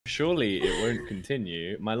Surely it won't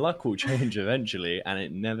continue. My luck will change eventually, and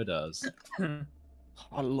it never does.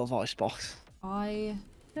 I love Icebox.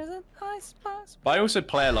 There's an icebox. But I also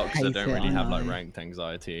play a lot because I Hate don't it, really I have like know. ranked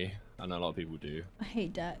anxiety. I know a lot of people do. I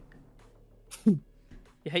hate Deck. You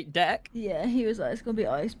hate Deck? Yeah, he was like, it's gonna be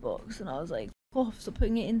Icebox, and I was like, oh, stop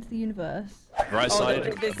putting it into the universe. Right Oh, side,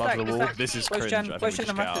 this above stack, the this wall. stack. This is Close cringe. gen, I think close we gen just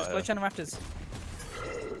and get out rafters, of close here. gen and rafters.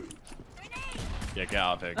 Yeah, get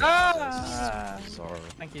out of here. Get out of Ah! here. Sorry.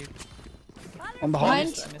 Thank you. On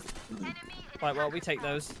behind. Right, well, we take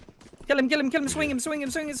those. Kill him, swing him, swing him,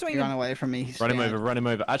 swing him, swing He ran him. away from me. He's Run him scared. over, run him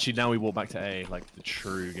over. Actually, now we walk back to A, like the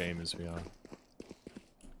true gamers we are.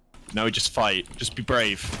 Now we just fight. Just be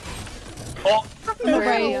brave. Oh!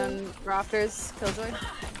 Ready on rafters, Killjoy.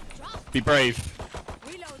 Be brave.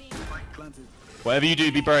 Whatever you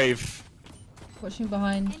do, be brave. Watching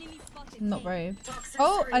behind. Not brave.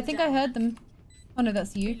 Oh, I think I heard them. Oh no,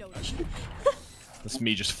 that's you. That's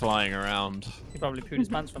me just flying around. He probably pooed his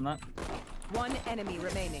pants from that. One enemy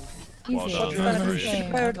remaining. Well Easy. done. It wasn't a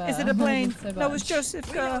shame, but Is it a plane? so No, bad. it's Joseph.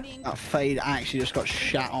 That fade actually just got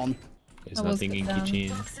shat on. There's I was nothing in put down.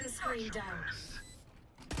 kitchen.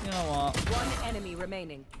 You know what? One enemy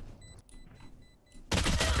remaining.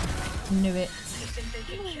 Knew it.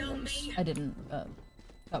 I didn't, but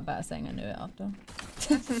felt better saying I knew it after.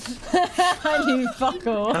 I knew fuck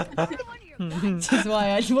all. Which is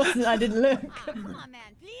why I didn't look.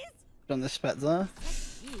 Done the Spectre.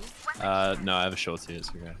 No, I have a shorty, it's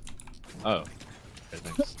okay. Oh. Okay,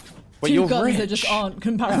 thanks. Wait, Two you're guns rich. that just aren't I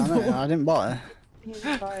comparable. know, I didn't buy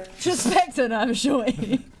it. Just Spectre and I'm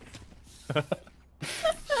shorty.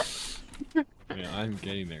 Yeah, I'm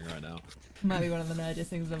gaming right now. Might be one of the nerdiest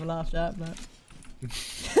things I've ever laughed at, but...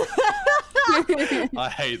 I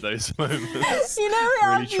hate those moments. You know,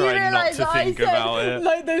 Really after you trying not realise to that I think said, about it.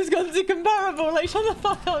 like, those guns are comparable, like, shut the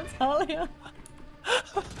fuck up, Talia.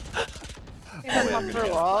 For a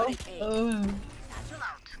wall. Oh.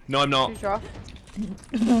 No, I'm not. Too rough.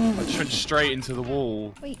 I went straight into the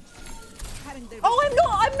wall. Wait. Oh, I'm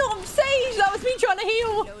not on stage! That was me trying to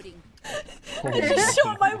heal! I just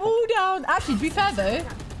shot my wall down! Actually, to be fair though,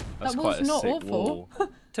 That's that quite wall's a not sick awful. wall.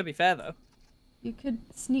 To be fair though. You could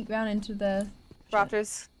sneak round into the...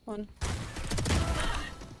 Rafters, one.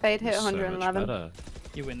 Fade hit So much 111. better.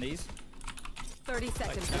 You win these. 30 Like,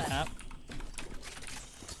 seconds left. snap.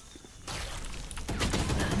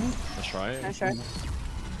 That's right. Nice try.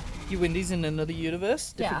 You win these in another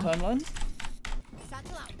universe, different Yeah. timeline.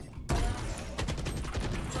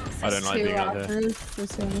 I don't like Two being out here. rafters, there's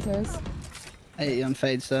two on the stairs. 80 on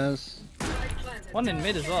fade stairs. One in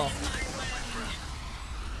mid as well.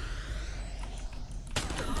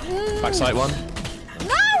 Backside one.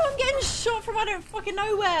 No! I'm getting shot from I don't fucking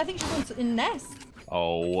nowhere! I think she wants in nest.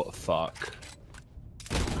 Oh, fuck.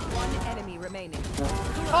 One enemy remaining.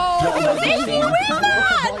 Oh, did you win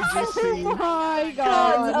that? Oh my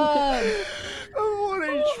god!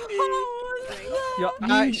 You're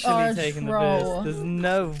You are actually a taking the troll. piss. There's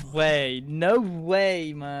no way. No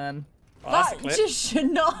way, man. Oh, that's a That clip. just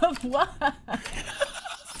should not have worked.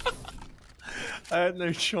 I had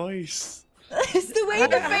no choice. It's the way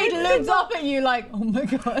the fade looks up at you like, oh my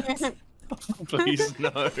god. Please,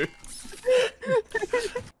 no.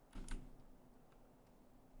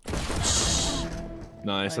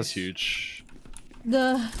 Nice, that's huge.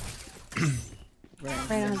 The...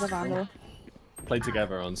 Reyna has a vandal. Play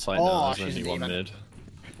together on site Oh, now, there's she's only one leaving. mid.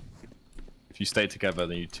 If you stay together,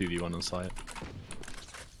 then you 2v1 on site.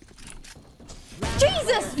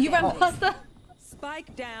 Jesus! You ran past the...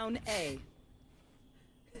 Spike down A.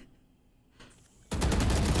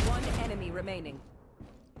 One enemy remaining.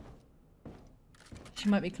 She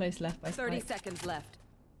might be close left by 30 Spike. seconds left.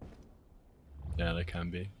 Yeah, they can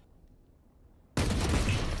be.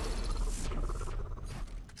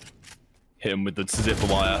 Hit him with the zipper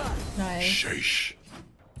wire. Nice. Sheesh.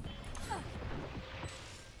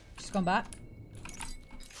 She's gone back.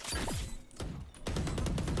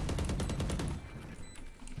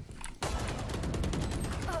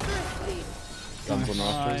 Guns on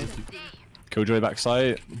Nice. rafters. Killjoy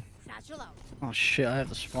backside. Oh shit, I have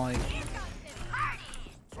the spike.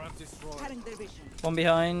 One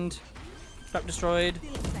behind. Trap destroyed.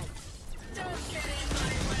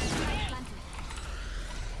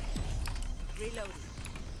 Reloading.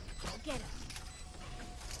 Get him.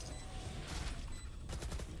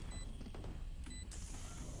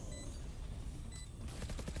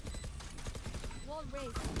 Wall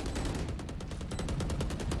raised.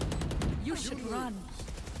 You should run.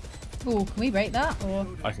 Oh, can we break that? Or...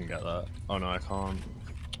 I can get that. Oh no, I can't.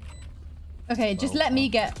 Okay, just Well, let me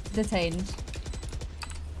get detained.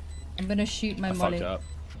 I'm gonna shoot my I molly. fucked up.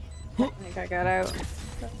 I think I got out.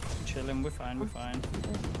 chilling. We're fine. We're fine.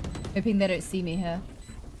 Hoping they don't see me here.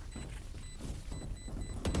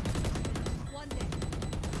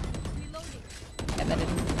 Yeah, they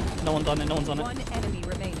didn't. No one's on it. No one's on it. One enemy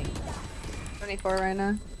remaining. 24 right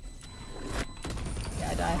now.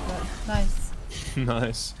 Yeah, I die for it. Nice.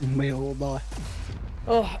 Nice. We all die.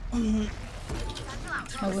 Oh.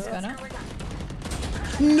 Oh, what's going on?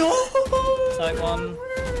 No! Side one.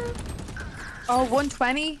 Oh,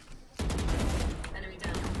 120.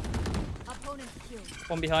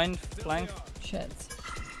 One behind. Flank. Shit.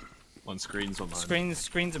 One screen's on mine.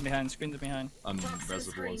 Screens are behind. Screens are behind. I'm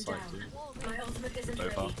reservoir on site too. So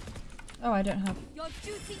far. Oh, I don't have. Your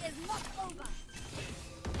duty is not over.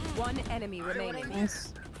 One enemy remaining.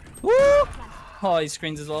 Nice. Woo! Oh, he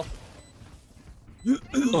screens as well.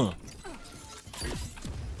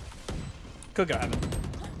 Could go heaven.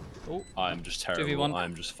 Oh, I'm just terrible. 2v1.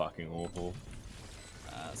 I'm just fucking awful.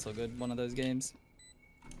 that's so good. One of those games.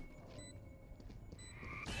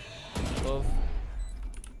 Above.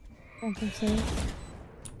 Don't think so.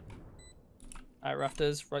 Alright,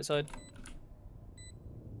 rafters, right side.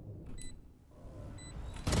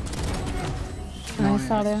 Nice,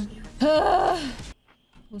 Talia.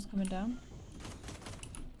 Who's coming down?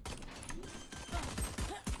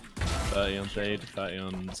 30 on Fade, 30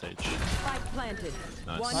 on Sage. Spike planted.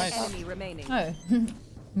 Nice. One Nice. enemy remaining. Oh.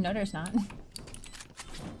 No, there's not.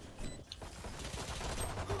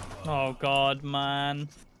 Oh god, man.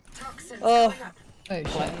 Oh, Oh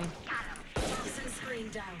shit.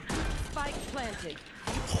 Spike planted.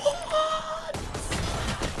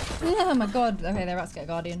 Oh my god. Okay, they're about to get a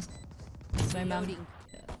guardian. Snowman.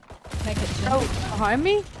 Take it. Oh, behind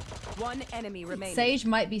me? One enemy remaining. Sage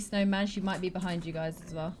might be snowman. She might be behind you guys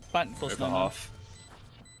as well. plant full Over snowman. half.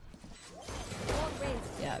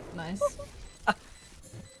 Yeah, nice.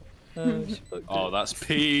 Oh, that's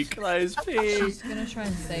peak. That is peak. She's gonna try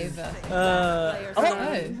and save her. Player Oh,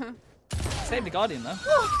 standing. save the guardian though.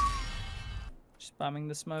 Spamming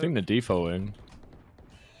the I smoke. think they're defaulting.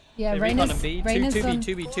 Yeah, They recon Reyna's. on B. Reyna's 2B, on.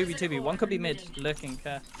 2B, 2B, 2B. One could be mid, lurking,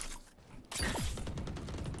 care.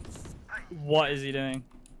 What is he doing?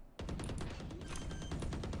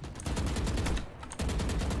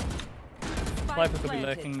 Spike Viper could be planted.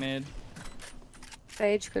 lurking mid.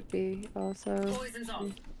 Sage could be also. Poison's off.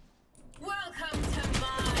 Welcome to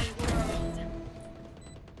my world.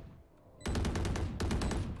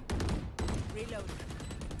 Reloading.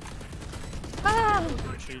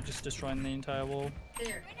 Literally just destroying the entire wall.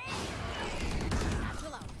 There.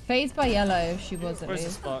 Fades by yellow. She was at Where's the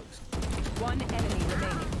least. sparks? One enemy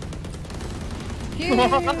remaining.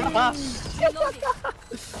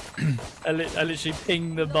 I literally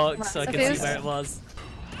pinged the box so I could see where it was.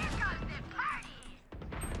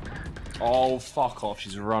 Oh, fuck off.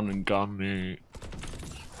 She's run and gun me.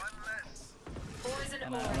 I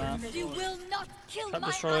know that. You will not kill Trap my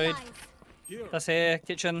destroyed. allies. That's here,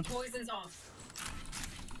 kitchen. Poison's off.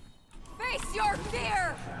 Face your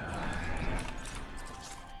fear.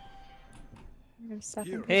 There's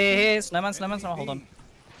second. Hey, snowman, snowman, snowman. Hold on.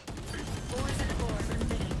 Poison orb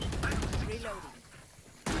remaining. Reloading.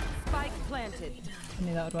 Spike planted. I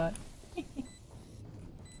knew that would work.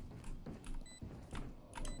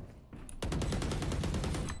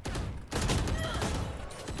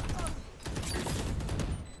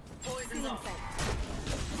 Poison's off.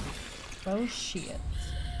 Oh shit.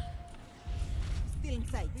 Still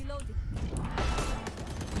inside. Reloading.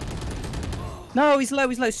 No, he's low,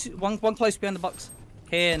 he's low. One close behind the box.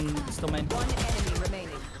 Here and still main. One enemy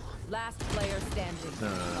remaining. Last player standing.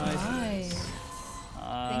 Nice. Nice.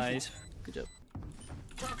 Nice. Good job.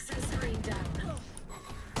 Toxin screen down.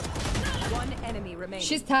 One enemy remaining.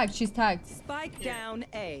 She's tagged. She's tagged. Spike down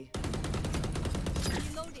A.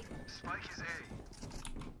 Reloading.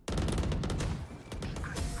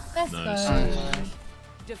 Let's Nice. go.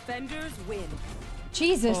 Defenders win.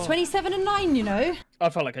 Jesus, Oh. 27 and 9, you know? I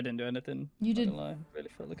felt like I didn't do anything. You Not did. gonna lie. Really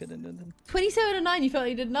felt like I didn't do anything. 27 and 9, you felt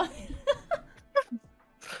like you did nothing.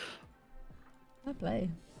 Fair play.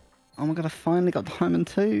 Oh my god, I finally got Diamond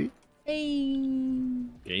 2. Hey.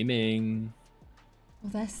 Gaming.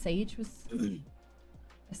 Well, their Sage was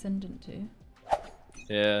Ascendant too.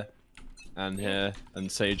 Here. And here. And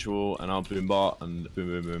Sage will. And I'll boom bot. And boom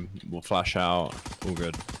boom boom. We'll flash out. All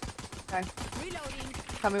good. Okay. Reloading.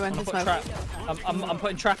 Tell me when I'm to putting smoke. trap. I'm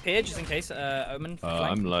putting trap here just in case. Omen.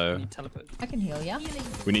 flank. I'm low. Need teleport. I can heal, yeah?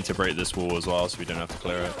 We need to break this wall as well so we don't have to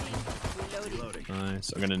clear it. Reloading.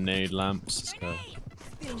 Nice. I'm gonna nade lamps. Let's go.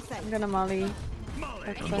 Still inside. I'm gonna molly.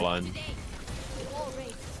 I'm blind.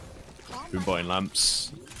 Boom botting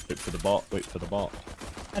lamps. Wait for the bot. Wait for the bot.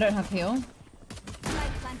 I don't have heal.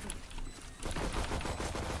 Spike planted.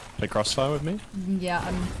 Play crossfire with me? Yeah,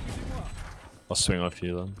 I'm I'll swing off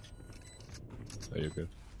you then. Oh, you're good.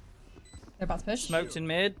 They're about to push. Smoked in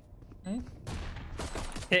mid. No.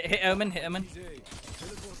 Hit Omen, hit Omen.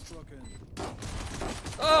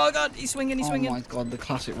 Oh god, he's swinging, he's Oh swinging. my god, the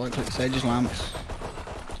classic right click Sage's lamps.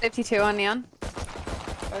 52 on neon.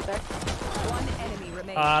 Right there. One enemy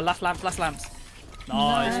remaining. Last lamps, last lamps.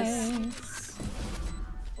 Nice. Nice.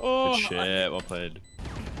 Oh, Good shit, well played.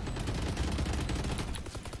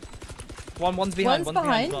 One's behind, One's one's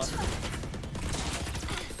behind. behind. as well.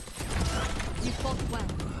 You fought well.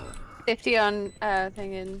 50 on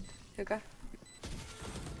thing in hookah.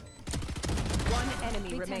 One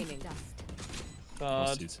enemy remaining. I'll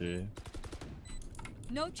God. see too.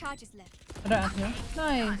 No charges left. I don't have to.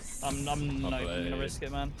 Nice. I'm not even gonna played. risk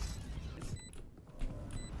it, man.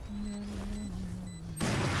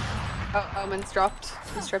 Oh, Omen's dropped.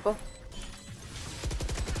 He's triple.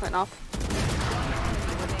 Went off.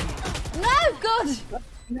 No, God.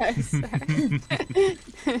 Nice.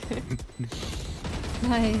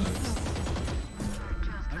 Nice.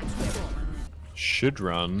 Should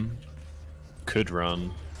run. Could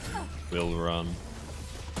run. Will run.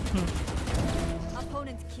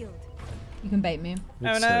 Opponent killed. You can bait me. Oh,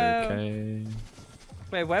 It's no. okay.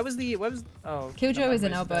 Wait, where was the? Oh. Killjoy never was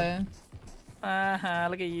an mind, where's elbow.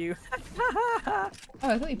 Look at you. Oh,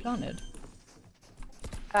 I thought you planted.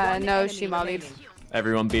 No, she mollied.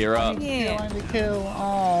 Everyone beat her up. Yeah. Kill.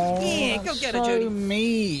 Oh, Yeah, go that's get her, so Jody.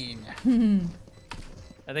 mean.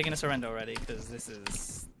 Are they gonna surrender already? Because this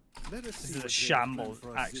is a shambles.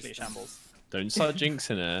 Actually, a shambles. Don't start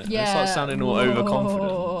jinxing it. Yeah. Don't start sounding all overconfident.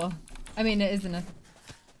 Whoa. I mean, it isn't a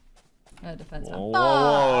defense. Whoa,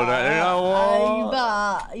 whoa, whoa.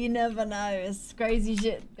 But you never know. It's crazy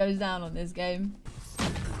shit goes down on this game.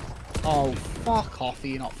 Oh, fuck off,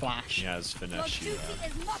 you're not Flash. He has finesse you there.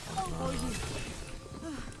 is not over.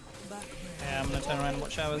 Yeah, I'm gonna turn around and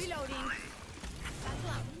watch showers.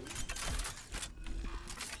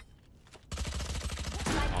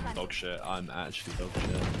 I'm dog shit. I'm actually dog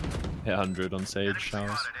shit. Hit 100 on Sage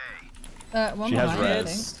showers. One She has behind, I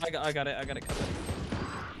res. think. I got it covered.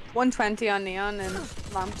 120 on neon and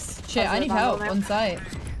lamps. Shit, I need help on site.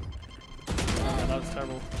 Oh, that was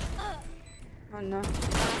terrible. Oh no.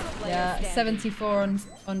 Yeah, 74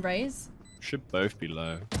 on Raze. Should both be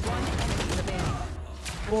low.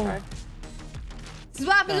 Sorry. This is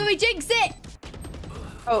what happens when we jinx it!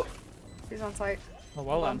 Oh, he's on site. Oh,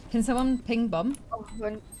 well done. Can someone ping bomb? Oh,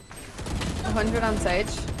 100 on Sage.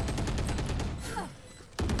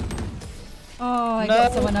 Oh, I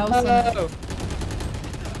got someone else on. Last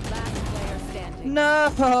player standing.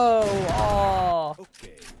 No! Oh!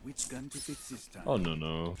 Okay, which gun to fix this time? Oh no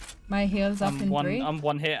no. My heal's up in 3. I'm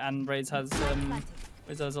one hit and Raids has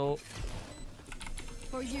ult.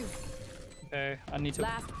 For you. Okay, I need to.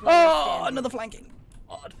 Last player Oh, standing. another flanking.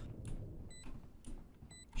 God.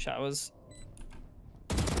 Showers.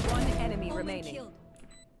 One enemy remaining.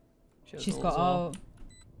 She has She's ult got as well. ult.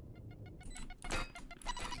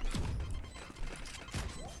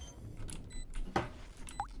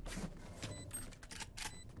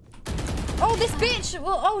 Oh, this bitch!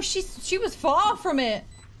 Well, oh, she was far from it.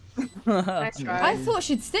 Nice try. I thought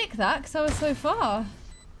she'd stick that because I was so far.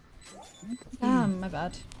 Damn, my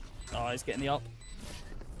bad. Oh, he's getting the up.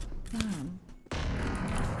 Damn.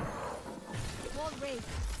 Wall raised.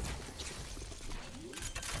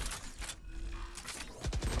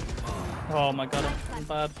 Oh my god, I'm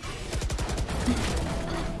bad.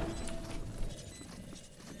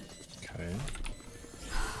 Okay.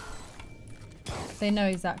 They know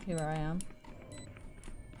exactly where I am.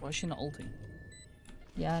 Why is she not ulting?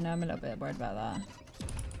 Yeah, I know. I'm a little bit worried about that.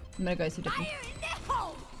 I'm gonna go to different.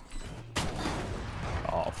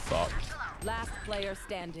 Oh fuck. Last player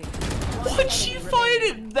standing. Why'd she find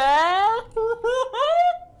it there?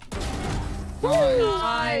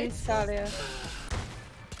 Nice, Talia.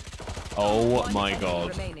 Oh my god.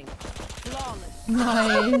 Remaining. Flawless.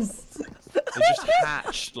 Nice. They just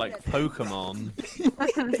hatched like Pokemon.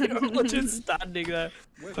 They were just standing there.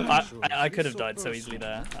 I could have died so easily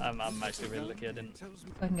there. I'm actually really lucky I didn't.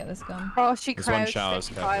 If I can get this gun. Oh, she There's one crouched showers,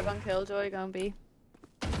 65 careful. on Killjoy, gonna be.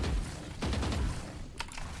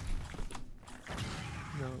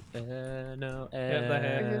 No Yeah, they're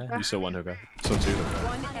here. You saw one hooker. Saw two hooker.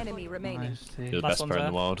 One enemy remaining. You're the Last best one's player in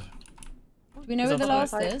there. the world. Do we know He's where the on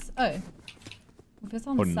last site. is? Oh. If it's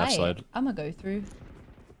on On left site, side. I'm gonna go through.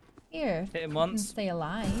 Here. Hit him I can once. stay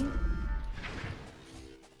alive.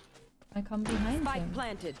 I come behind Spike him.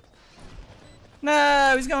 planted.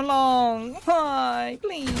 No, he's going long. Hi,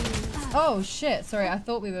 please. Oh shit! Sorry, I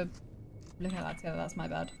thought we were looking at that together. That's my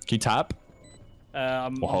bad. Can you tap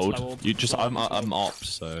I'm or on slow hold? ult. You just I'm ops,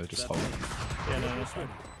 so just hold. Yeah, no, that's fine.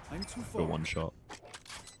 I'm too For far. one shot.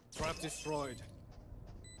 Trap destroyed.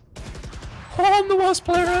 Oh, I'm the worst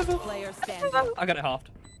player ever. Player standing. I got it halved.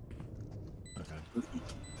 Okay.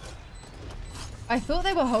 I thought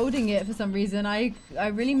they were holding it for some reason. I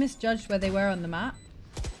really misjudged where they were on the map.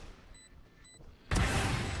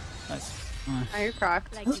 Nice. Are you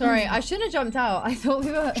cracked? Sorry, I shouldn't have jumped out. I thought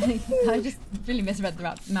we were. I just really misread the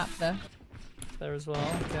map there. There as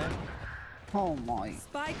well. Okay. Oh my.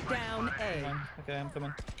 Spike down A. Come on. Okay, I'm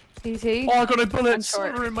coming. CT. Oh, I got no And bullets.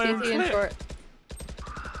 short. Over in my own CT and clip. short.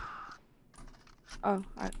 Oh,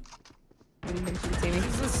 I didn't think she'd see me.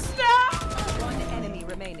 One enemy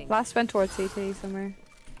remaining. Last went towards CT somewhere.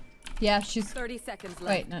 Yeah, she's. 30 seconds left.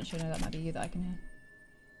 Wait, no, actually, no, that might be you that I can hear.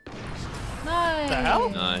 Nice. The hell?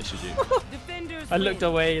 Nice, you do. Defenders I looked win.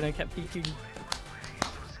 away and I kept peeking.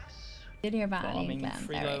 Did hear about Bombing it. I'm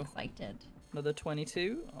free very low. excited. Another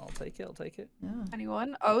 22. I'll take it. I'll take it. Yeah.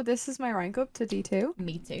 Anyone? Oh, this is my rank up to D2.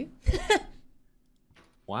 Me too.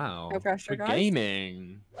 Wow. No pressure, We're guys.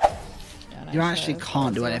 gaming. Yeah, no, You actually so-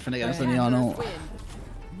 can't do anything against the Defenders Neon ult. win.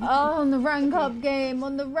 Oh, on the rank up game.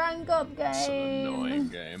 On the rank up game. It's an annoying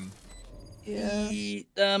game. Yeah. It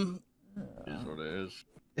is what it is.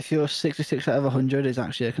 If you're 66 out of 100, it's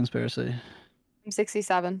actually a conspiracy. I'm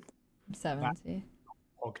 67. 70.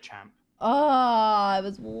 PogChamp. Oh, I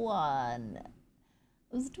was 1.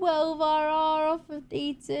 It was 12 RR off of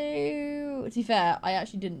D2. To be fair, I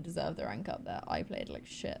actually didn't deserve the rank up there. I played like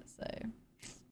shit, so.